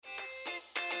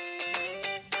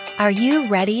Are you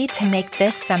ready to make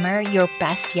this summer your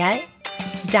best yet?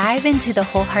 Dive into the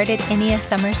Wholehearted Enneagram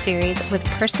Summer Series with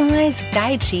personalized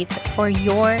guide sheets for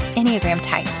your Enneagram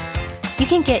type. You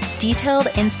can get detailed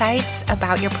insights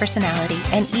about your personality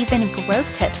and even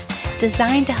growth tips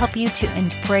designed to help you to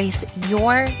embrace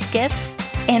your gifts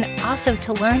and also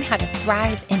to learn how to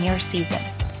thrive in your season.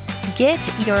 Get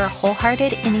your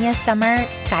Wholehearted Enneagram Summer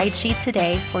guide sheet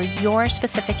today for your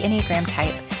specific Enneagram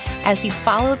type as you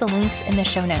follow the links in the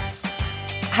show notes.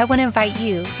 I want to invite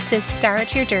you to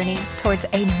start your journey towards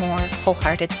a more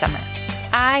wholehearted summer.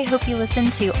 I hope you listen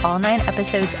to all 9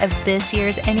 episodes of this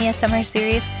year's Enneagram Summer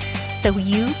Series so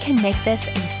you can make this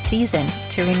a season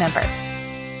to remember.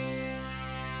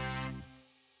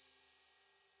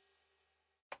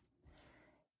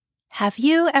 Have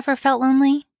you ever felt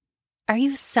lonely? Are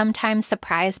you sometimes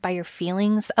surprised by your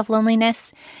feelings of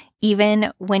loneliness,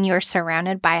 even when you're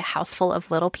surrounded by a house full of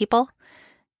little people?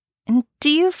 And do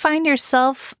you find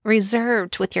yourself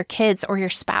reserved with your kids or your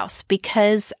spouse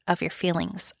because of your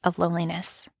feelings of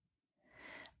loneliness?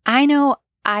 I know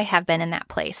I have been in that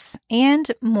place, and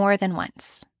more than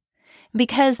once.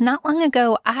 Because not long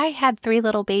ago, I had 3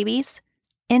 little babies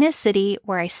in a city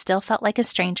where I still felt like a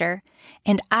stranger,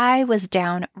 and I was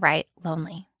downright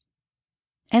lonely.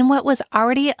 And what was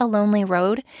already a lonely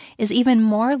road is even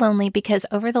more lonely because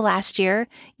over the last year,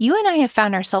 you and I have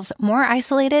found ourselves more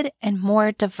isolated and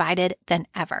more divided than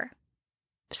ever.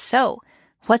 So,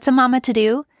 what's a mama to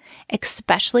do,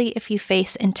 especially if you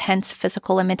face intense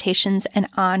physical limitations and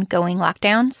ongoing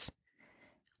lockdowns?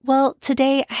 Well,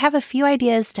 today I have a few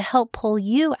ideas to help pull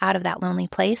you out of that lonely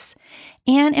place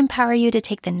and empower you to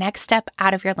take the next step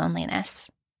out of your loneliness.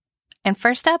 And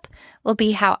first up will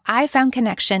be how I found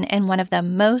connection in one of the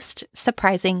most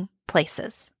surprising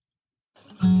places.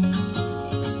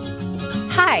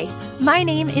 Hi, my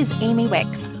name is Amy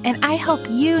Wicks, and I help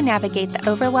you navigate the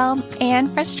overwhelm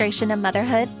and frustration of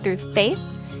motherhood through faith,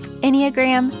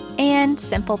 Enneagram, and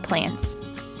simple plans.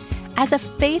 As a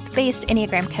faith-based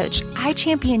Enneagram coach, I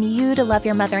champion you to love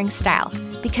your mothering style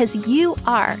because you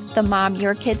are the mom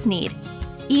your kids need,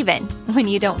 even when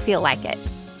you don't feel like it.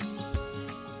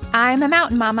 I'm a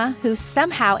mountain mama who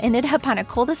somehow ended up on a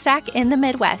cul-de-sac in the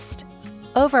Midwest,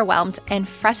 overwhelmed and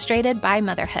frustrated by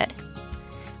motherhood.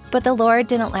 But the Lord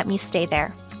didn't let me stay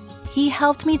there. He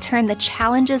helped me turn the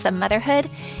challenges of motherhood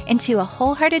into a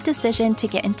wholehearted decision to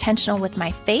get intentional with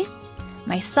my faith,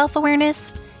 my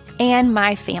self-awareness, and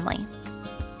my family.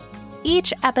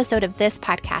 Each episode of this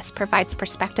podcast provides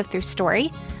perspective through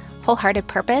story, wholehearted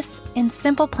purpose, and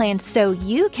simple plans so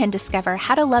you can discover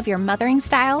how to love your mothering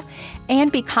style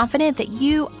and be confident that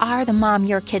you are the mom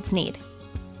your kids need.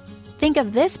 Think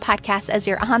of this podcast as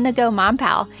your on-the-go mom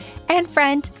pal and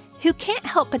friend who can't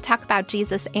help but talk about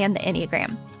Jesus and the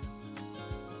Enneagram.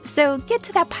 So get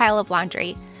to that pile of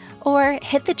laundry, or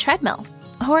hit the treadmill,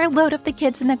 or load up the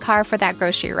kids in the car for that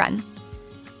grocery run.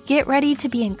 Get ready to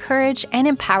be encouraged and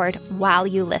empowered while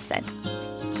you listen.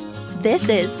 This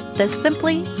is the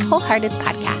Simply Wholehearted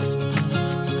Podcast.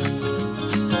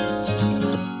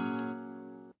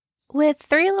 With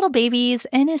 3 little babies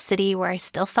in a city where I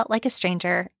still felt like a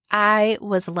stranger, I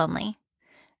was lonely.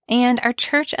 And our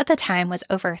church at the time was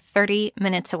over 30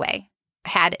 minutes away. I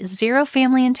had 0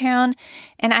 family in town,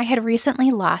 and I had recently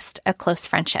lost a close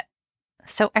friendship.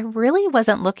 So I really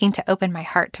wasn't looking to open my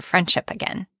heart to friendship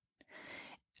again.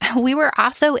 We were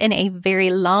also in a very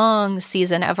long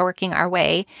season of working our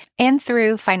way and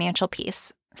through financial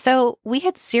peace, so we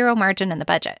had 0 margin in the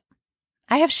budget.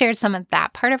 I have shared some of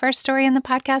that part of our story in the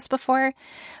podcast before,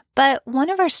 but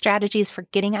one of our strategies for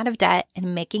getting out of debt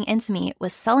and making ends meet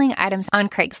was selling items on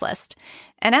Craigslist,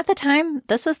 and at the time,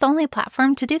 this was the only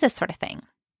platform to do this sort of thing.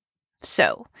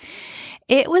 So,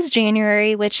 it was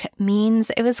January, which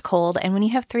means it was cold, and when you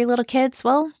have 3 little kids,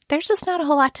 well, there's just not a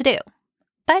whole lot to do.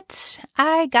 But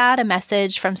I got a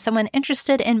message from someone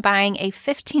interested in buying a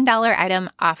 $15 item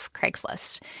off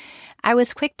Craigslist. I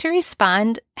was quick to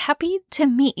respond, happy to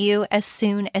meet you as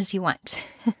soon as you want.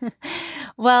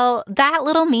 Well, that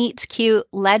little meet cute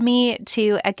led me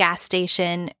to a gas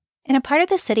station in a part of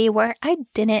the city where I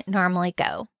didn't normally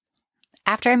go.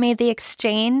 After I made the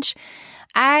exchange,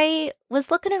 I was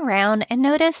looking around and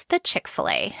noticed the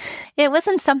Chick-fil-A. It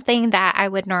wasn't something that I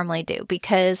would normally do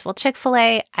because, well,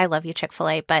 Chick-fil-A, I love you,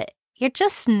 Chick-fil-A, but you're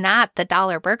just not the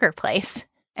dollar burger place.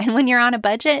 And when you're on a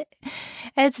budget,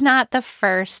 it's not the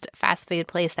first fast food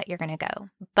place that you're going to go.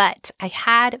 But I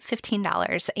had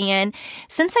 $15, and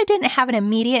since I didn't have an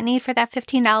immediate need for that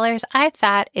 $15, I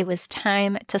thought it was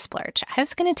time to splurge. I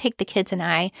was going to take the kids and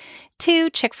I to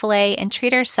Chick-fil-A and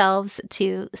treat ourselves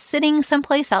to sitting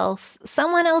someplace else,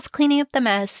 someone else cleaning up the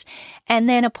mess, and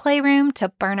then a playroom to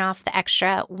burn off the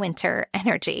extra winter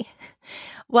energy.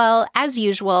 Well, as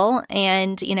usual,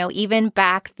 and, even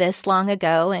back this long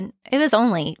ago, and it was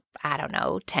only,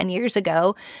 10 years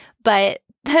ago, but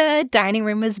the dining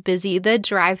room was busy, the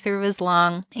drive-thru was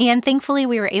long, and thankfully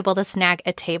we were able to snag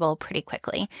a table pretty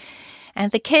quickly.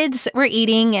 And the kids were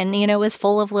eating and, it was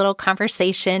full of little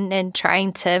conversation and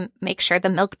trying to make sure the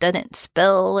milk didn't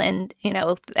spill and,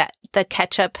 that the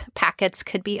ketchup packets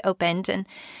could be opened. And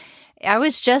I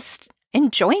was just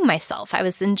enjoying myself. I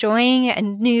was enjoying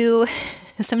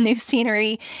some new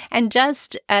scenery and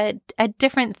just a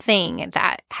different thing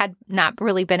that had not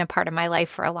really been a part of my life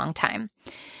for a long time.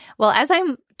 Well, as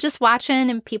I'm just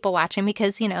watching and people watching,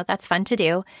 because, that's fun to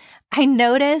do, I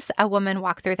notice a woman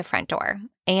walk through the front door,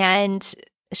 and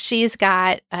she's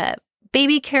got a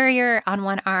baby carrier on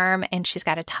one arm and she's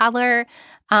got a toddler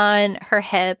on her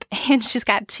hip, and she's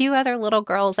got two other little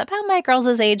girls about my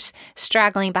girls' age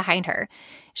straggling behind her.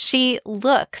 She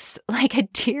looks like a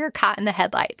deer caught in the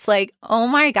headlights. Like, oh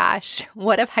my gosh,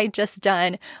 what have I just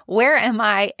done? Where am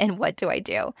I and what do I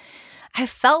do? I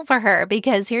felt for her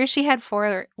because here she had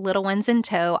 4 little ones in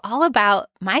tow, all about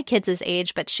my kids'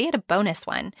 age, but she had a bonus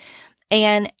one.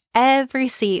 And every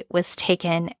seat was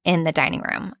taken in the dining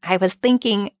room. I was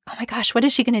thinking, oh my gosh, what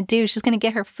is she going to do? She's going to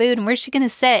get her food, and where's she going to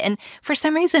sit? And for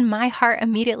some reason, my heart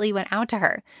immediately went out to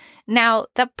her. Now,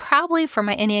 that probably for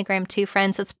my Enneagram 2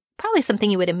 friends, it's probably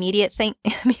something you would immediately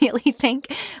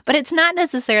think, but it's not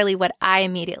necessarily what I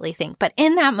immediately think. But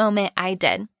in that moment, I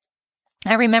did.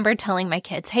 I remember telling my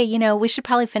kids, hey, we should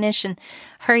probably finish and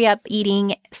hurry up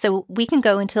eating so we can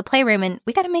go into the playroom, and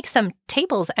we got to make some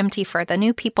tables empty for the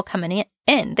new people coming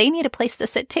in. They need a place to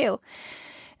sit too.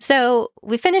 So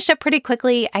we finished up pretty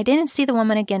quickly. I didn't see the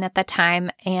woman again at the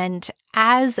time. And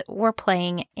as we're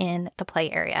playing in the play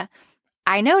area,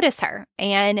 I noticed her,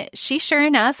 and she sure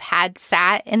enough had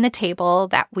sat in the table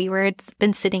that we were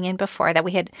been sitting in before, that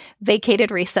we had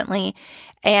vacated recently,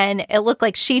 and it looked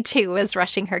like she too was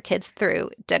rushing her kids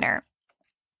through dinner.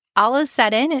 All of a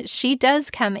sudden, she does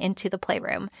come into the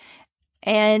playroom,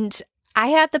 and I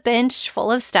had the bench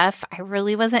full of stuff. I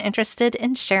really wasn't interested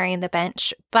in sharing the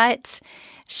bench, but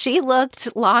she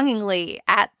looked longingly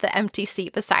at the empty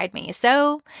seat beside me.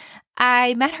 So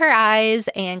I met her eyes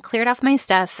and cleared off my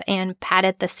stuff and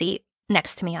patted the seat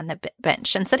next to me on the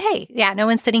bench and said, hey, yeah, no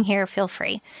one's sitting here. Feel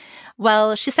free.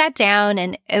 Well, she sat down,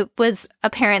 and it was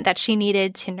apparent that she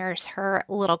needed to nurse her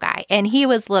little guy. And he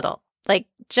was little, like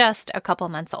just a couple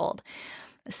months old.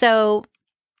 So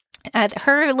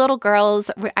her little girls,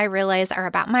 I realize, are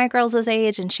about my girls'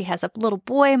 age, and she has a little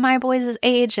boy my boys'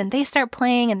 age, and they start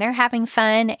playing and they're having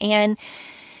fun. And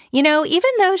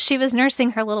even though she was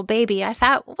nursing her little baby, I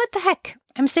thought, what the heck?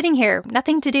 I'm sitting here,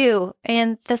 nothing to do.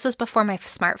 And this was before my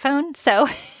smartphone, so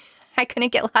I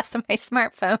couldn't get lost on my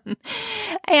smartphone.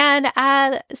 And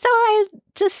so I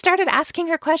just started asking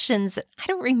her questions. I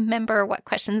don't remember what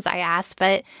questions I asked,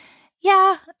 but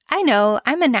yeah, I know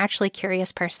I'm a naturally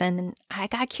curious person, and I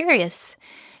got curious.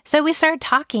 So we started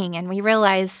talking, and we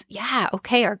realized, yeah,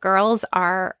 okay, our girls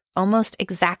are almost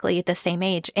exactly the same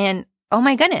age. And oh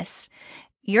my goodness,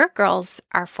 your girls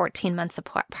are 14 months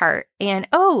apart. And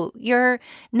oh, your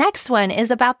next one is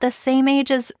about the same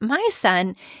age as my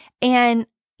son. And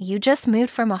you just moved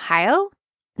from Ohio?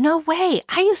 No way.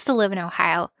 I used to live in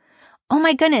Ohio. Oh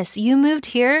my goodness, you moved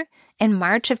here in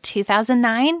March of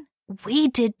 2009? We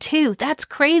did too. That's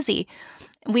crazy.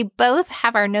 We both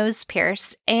have our nose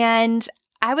pierced, and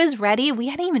I was ready. We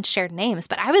hadn't even shared names,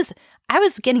 but I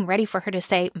was getting ready for her to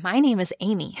say, my name is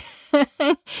Amy.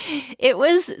 It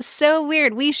was so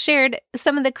weird. We shared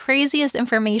some of the craziest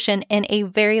information in a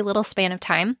very little span of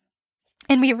time.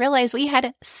 And we realized we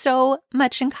had so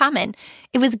much in common.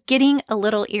 It was getting a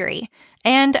little eerie.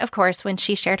 And of course, when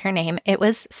she shared her name, it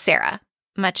was Sarah,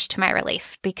 much to my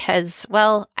relief, because,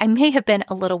 well, I may have been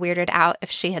a little weirded out if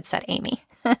she had said Amy.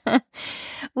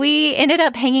 We ended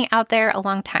up hanging out there a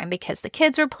long time because the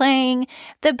kids were playing,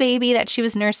 the baby that she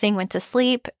was nursing went to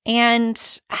sleep, and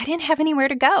I didn't have anywhere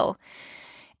to go.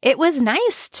 It was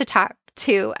nice to talk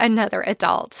to another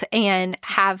adult and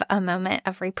have a moment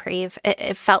of reprieve.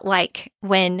 It felt like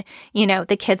when,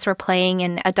 the kids were playing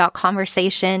an adult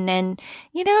conversation, and,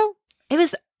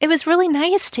 it was really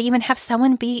nice to even have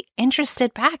someone be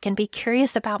interested back and be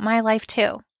curious about my life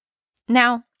too.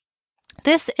 Now,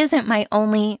 this isn't my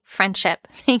only friendship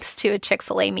thanks to a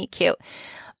Chick-fil-A meet cute,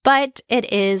 but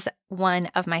it is one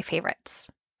of my favorites.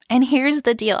 And here's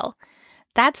the deal.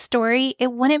 That story,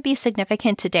 it wouldn't be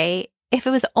significant today if it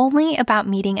was only about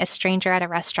meeting a stranger at a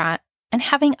restaurant and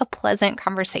having a pleasant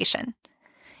conversation.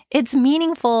 It's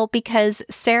meaningful because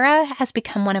Sarah has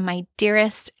become one of my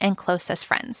dearest and closest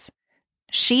friends.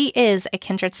 She is a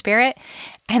kindred spirit,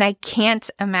 and I can't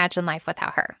imagine life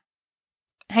without her.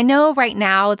 I know right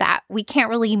now that we can't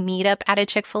really meet up at a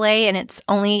Chick-fil-A and it's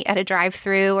only at a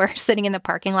drive-thru or sitting in the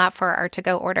parking lot for our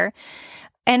to-go order.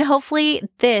 And hopefully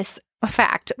this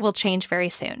fact will change very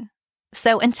soon.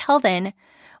 So until then,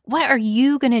 what are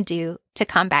you going to do to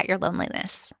combat your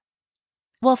loneliness?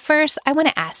 Well, first, I want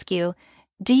to ask you,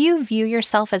 do you view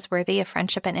yourself as worthy of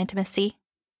friendship and intimacy?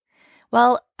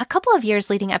 Well, a couple of years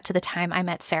leading up to the time I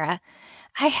met Sarah,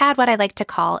 I had what I like to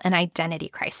call an identity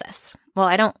crisis. Well,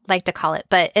 I don't like to call it,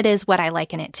 but it is what I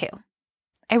liken it to.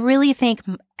 I really think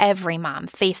every mom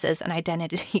faces an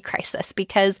identity crisis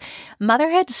because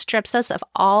motherhood strips us of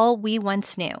all we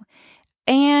once knew.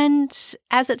 And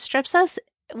as it strips us,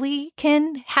 we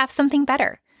can have something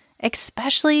better,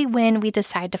 especially when we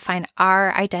decide to find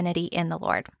our identity in the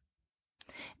Lord.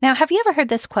 Now, have you ever heard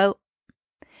this quote?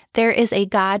 There is a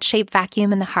God-shaped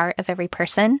vacuum in the heart of every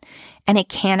person, and it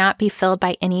cannot be filled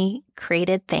by any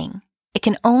created thing. It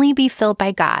can only be filled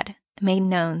by God, made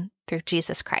known through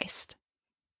Jesus Christ.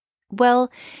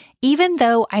 Well, even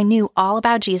though I knew all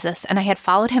about Jesus and I had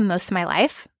followed him most of my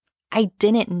life, I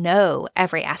didn't know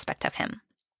every aspect of him.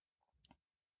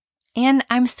 And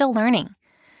I'm still learning.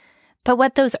 But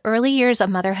what those early years of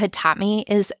motherhood taught me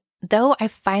is though I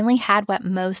finally had what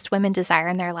most women desire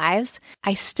in their lives,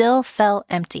 I still felt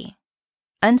empty,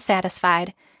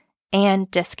 unsatisfied, and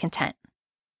discontent.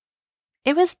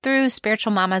 It was through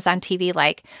spiritual mamas on TV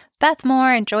like Beth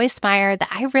Moore and Joyce Meyer that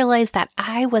I realized that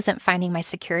I wasn't finding my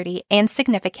security and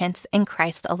significance in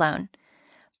Christ alone.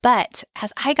 But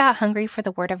as I got hungry for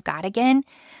the Word of God again,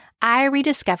 I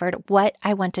rediscovered what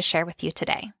I want to share with you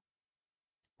today.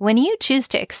 When you choose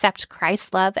to accept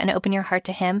Christ's love and open your heart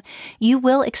to him, you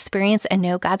will experience and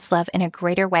know God's love in a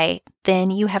greater way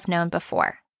than you have known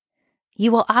before.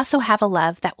 You will also have a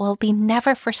love that will be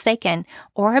never forsaken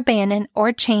or abandoned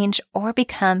or change or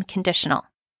become conditional.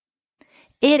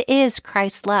 It is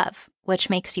Christ's love which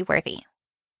makes you worthy.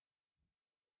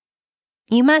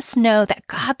 You must know that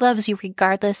God loves you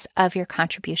regardless of your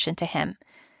contribution to him.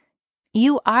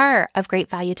 You are of great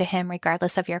value to him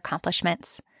regardless of your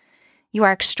accomplishments. You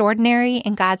are extraordinary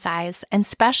in God's eyes and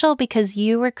special because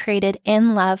you were created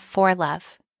in love for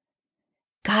love.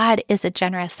 God is a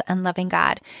generous and loving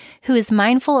God who is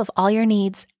mindful of all your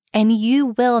needs, and you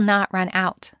will not run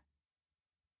out.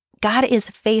 God is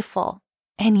faithful,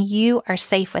 and you are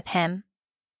safe with him.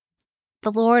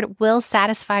 The Lord will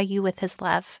satisfy you with his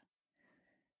love.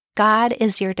 God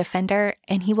is your defender,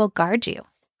 and he will guard you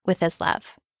with his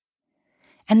love.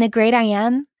 And the great I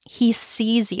am, he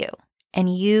sees you,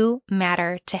 and you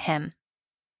matter to him.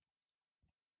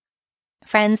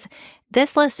 Friends,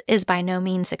 this list is by no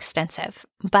means extensive,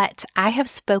 but I have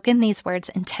spoken these words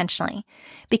intentionally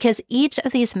because each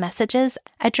of these messages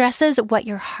addresses what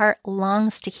your heart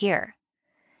longs to hear.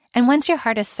 And once your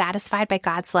heart is satisfied by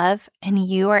God's love and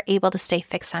you are able to stay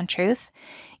fixed on truth,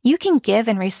 you can give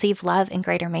and receive love in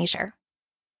greater measure.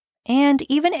 And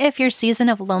even if your season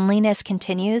of loneliness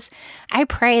continues, I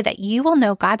pray that you will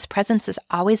know God's presence is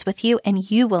always with you and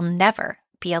you will never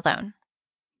be alone.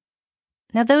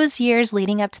 Now, those years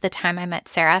leading up to the time I met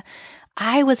Sarah,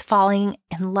 I was falling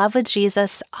in love with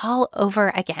Jesus all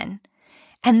over again.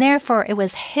 And therefore, it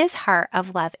was his heart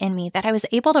of love in me that I was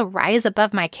able to rise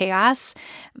above my chaos,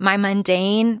 my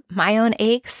mundane, my own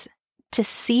aches, to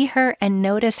see her and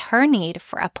notice her need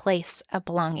for a place of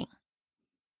belonging.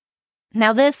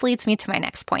 Now, this leads me to my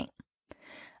next point.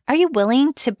 Are you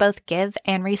willing to both give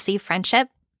and receive friendship?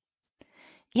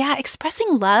 Yeah,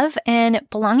 expressing love and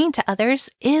belonging to others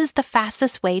is the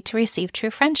fastest way to receive true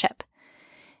friendship.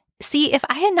 See, if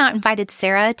I had not invited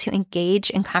Sarah to engage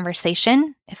in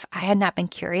conversation, if I had not been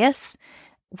curious,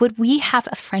 would we have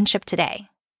a friendship today?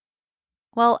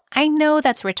 Well, I know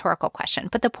that's a rhetorical question,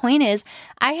 but the point is,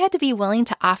 I had to be willing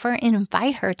to offer and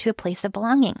invite her to a place of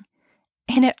belonging.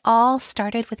 And it all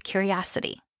started with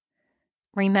curiosity.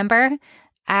 Remember,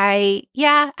 I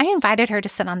invited her to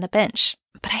sit on the bench,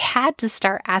 but I had to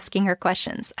start asking her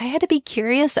questions. I had to be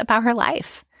curious about her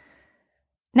life.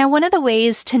 Now, one of the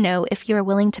ways to know if you are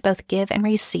willing to both give and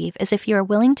receive is if you are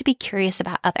willing to be curious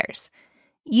about others.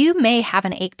 You may have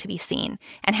an ache to be seen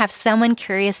and have someone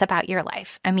curious about your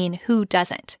life. I mean, who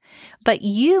doesn't? But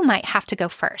you might have to go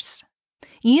first.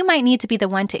 You might need to be the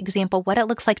one to example what it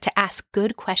looks like to ask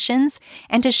good questions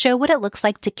and to show what it looks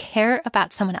like to care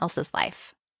about someone else's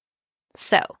life.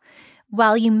 So,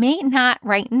 while you may not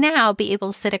right now be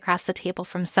able to sit across the table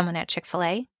from someone at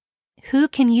Chick-fil-A, who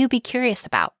can you be curious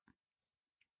about?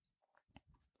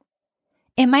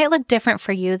 It might look different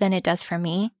for you than it does for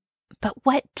me, But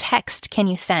what text can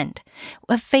you send?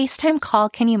 What FaceTime call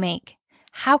can you make?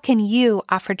 How can you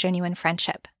offer genuine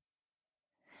friendship?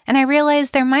 And I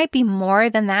realize there might be more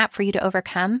than that for you to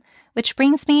overcome, which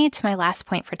brings me to my last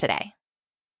point for today.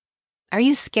 Are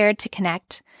you scared to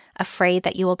connect, afraid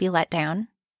that you will be let down?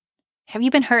 Have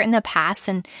you been hurt in the past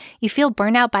and you feel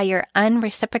burnout by your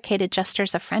unreciprocated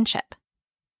gestures of friendship?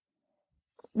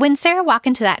 When Sarah walked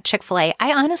into that Chick-fil-A,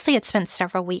 I honestly had spent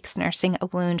several weeks nursing a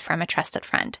wound from a trusted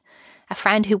friend, a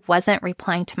friend who wasn't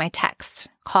replying to my texts,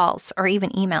 calls, or even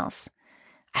emails.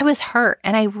 I was hurt,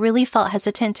 and I really felt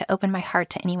hesitant to open my heart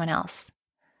to anyone else.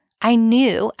 I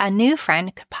knew a new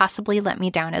friend could possibly let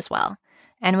me down as well,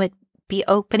 and would be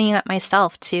opening up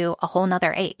myself to a whole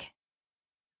nother ache.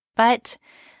 But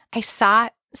I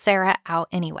sought Sarah out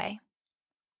anyway.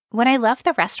 When I left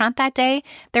the restaurant that day,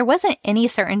 there wasn't any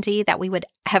certainty that we would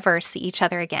ever see each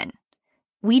other again.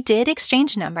 We did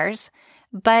exchange numbers,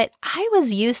 but I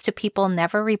was used to people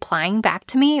never replying back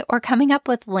to me or coming up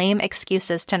with lame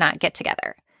excuses to not get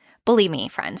together. Believe me,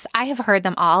 friends, I have heard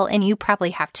them all, and you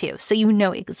probably have too, so you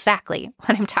know exactly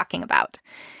what I'm talking about.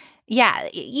 Yeah,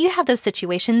 you have those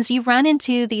situations. You run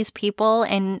into these people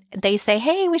and they say,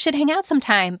 hey, we should hang out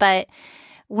sometime, but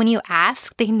when you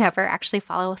ask, they never actually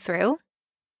follow through.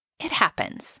 It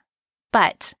happens.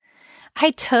 But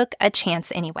I took a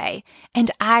chance anyway, and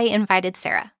I invited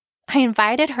Sarah. I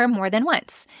invited her more than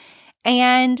once.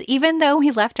 And even though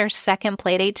we left our second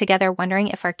playdate together wondering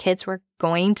if our kids were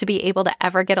going to be able to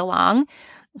ever get along,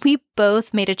 we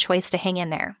both made a choice to hang in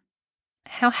there.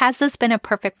 How has this been a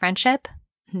perfect friendship?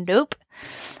 Nope.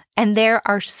 And there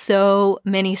are so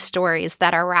many stories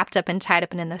that are wrapped up and tied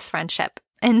up in this friendship,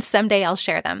 and someday I'll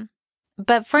share them.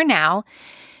 But for now,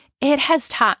 it has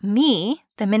taught me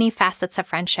the many facets of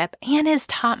friendship and has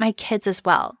taught my kids as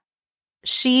well.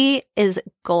 She is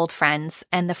gold, friends,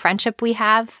 and the friendship we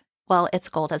have, well, it's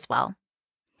gold as well.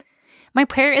 My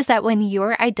prayer is that when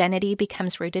your identity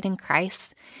becomes rooted in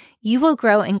Christ, you will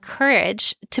grow in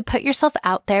courage to put yourself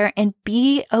out there and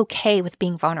be okay with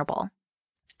being vulnerable.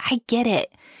 I get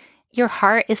it. Your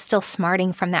heart is still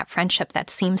smarting from that friendship that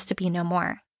seems to be no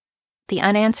more. The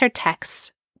unanswered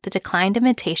texts, the declined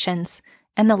invitations,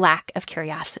 and the lack of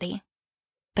curiosity.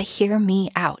 But hear me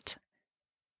out.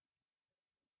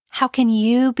 How can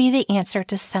you be the answer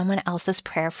to someone else's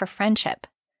prayer for friendship?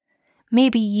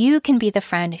 Maybe you can be the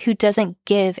friend who doesn't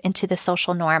give into the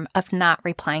social norm of not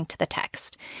replying to the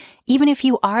text, even if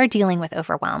you are dealing with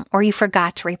overwhelm or you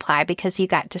forgot to reply because you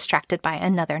got distracted by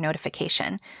another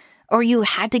notification, or you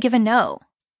had to give a no.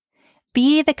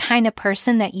 Be the kind of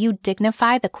person that you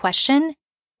dignify the question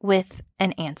with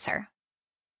an answer.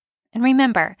 And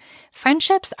remember,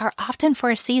 friendships are often for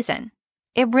a season.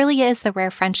 It really is the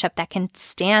rare friendship that can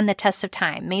stand the test of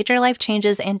time, major life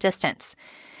changes, and distance.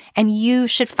 And you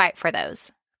should fight for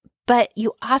those. But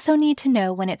you also need to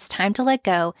know when it's time to let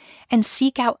go and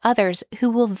seek out others who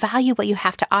will value what you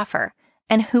have to offer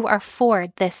and who are for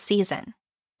this season.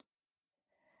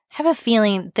 I have a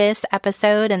feeling this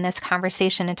episode and this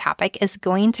conversation and topic is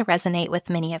going to resonate with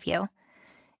many of you.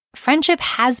 Friendship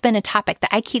has been a topic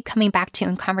that I keep coming back to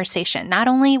in conversation, not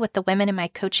only with the women in my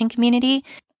coaching community,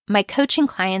 my coaching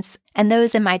clients, and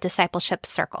those in my discipleship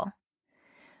circle.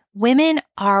 Women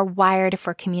are wired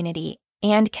for community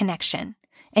and connection,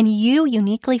 and you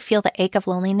uniquely feel the ache of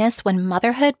loneliness when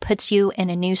motherhood puts you in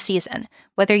a new season,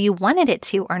 whether you wanted it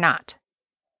to or not.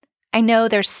 I know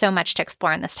there's so much to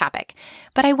explore on this topic,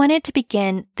 but I wanted to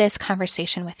begin this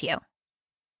conversation with you.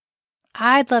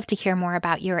 I'd love to hear more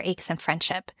about your aches in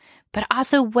friendship, but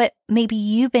also what maybe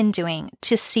you've been doing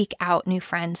to seek out new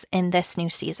friends in this new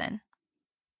season.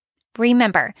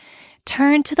 Remember,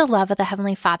 turn to the love of the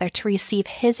Heavenly Father to receive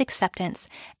His acceptance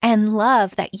and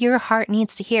love that your heart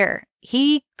needs to hear.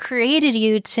 He created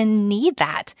you to need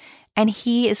that, and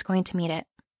He is going to meet it.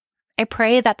 I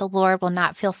pray that the Lord will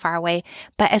not feel far away,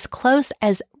 but as close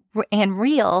as and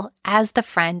real as the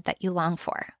friend that you long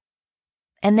for.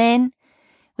 And then,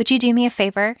 would you do me a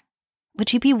favor?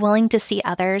 Would you be willing to see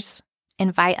others,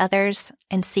 invite others,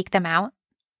 and seek them out?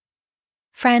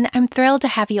 Friend, I'm thrilled to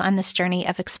have you on this journey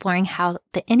of exploring how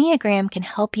the Enneagram can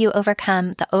help you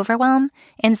overcome the overwhelm,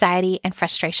 anxiety, and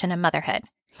frustration of motherhood.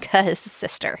 Because,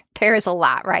 sister, there is a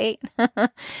lot, right?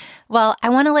 Well, I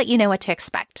want to let you know what to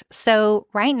expect. So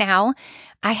right now,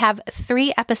 I have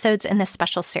 3 episodes in this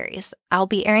special series. I'll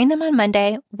be airing them on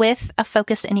Monday with a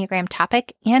focused Enneagram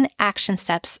topic and action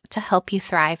steps to help you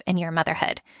thrive in your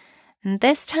motherhood. And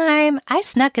this time, I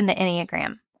snuck in the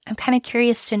Enneagram. I'm kind of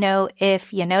curious to know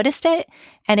if you noticed it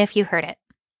and if you heard it.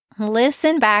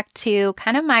 Listen back to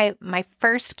kind of my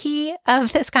first key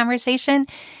of this conversation,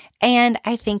 and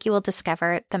I think you will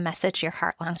discover the message your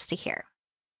heart longs to hear.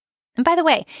 And by the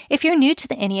way, if you're new to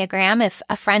the Enneagram, if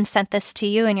a friend sent this to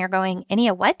you and you're going,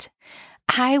 Ennea what?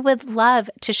 I would love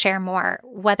to share more,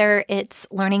 whether it's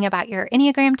learning about your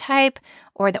Enneagram type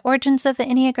or the origins of the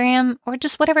Enneagram or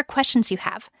just whatever questions you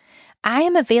have. I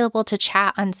am available to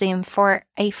chat on Zoom for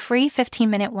a free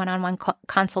 15-minute one-on-one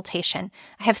consultation.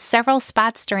 I have several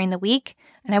spots during the week,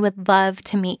 and I would love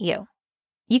to meet you.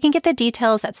 You can get the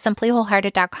details at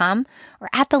simplywholehearted.com or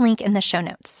at the link in the show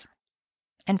notes.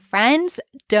 And friends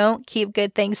don't keep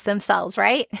good things to themselves,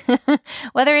 right?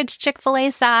 Whether it's Chick-fil-A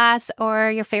sauce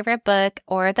or your favorite book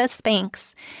or the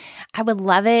Spanx, I would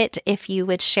love it if you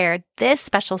would share this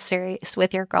special series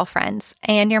with your girlfriends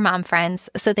and your mom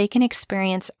friends so they can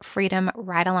experience freedom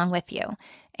right along with you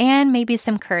and maybe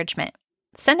some encouragement.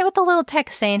 Send it with a little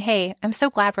text saying, hey, I'm so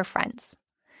glad we're friends.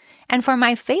 And for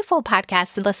my faithful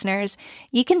podcast listeners,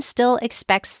 you can still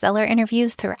expect stellar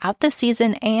interviews throughout the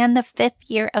season and the 5th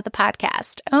year of the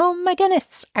podcast. Oh my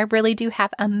goodness, I really do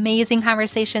have amazing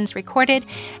conversations recorded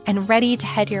and ready to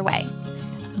head your way.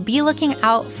 Be looking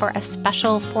out for a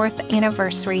special 4th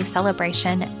anniversary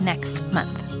celebration next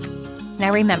month.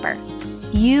 Now remember,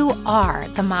 you are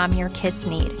the mom your kids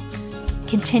need.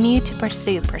 Continue to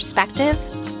pursue perspective,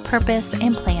 purpose,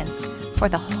 and plans for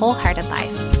the wholehearted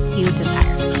life you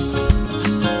desire.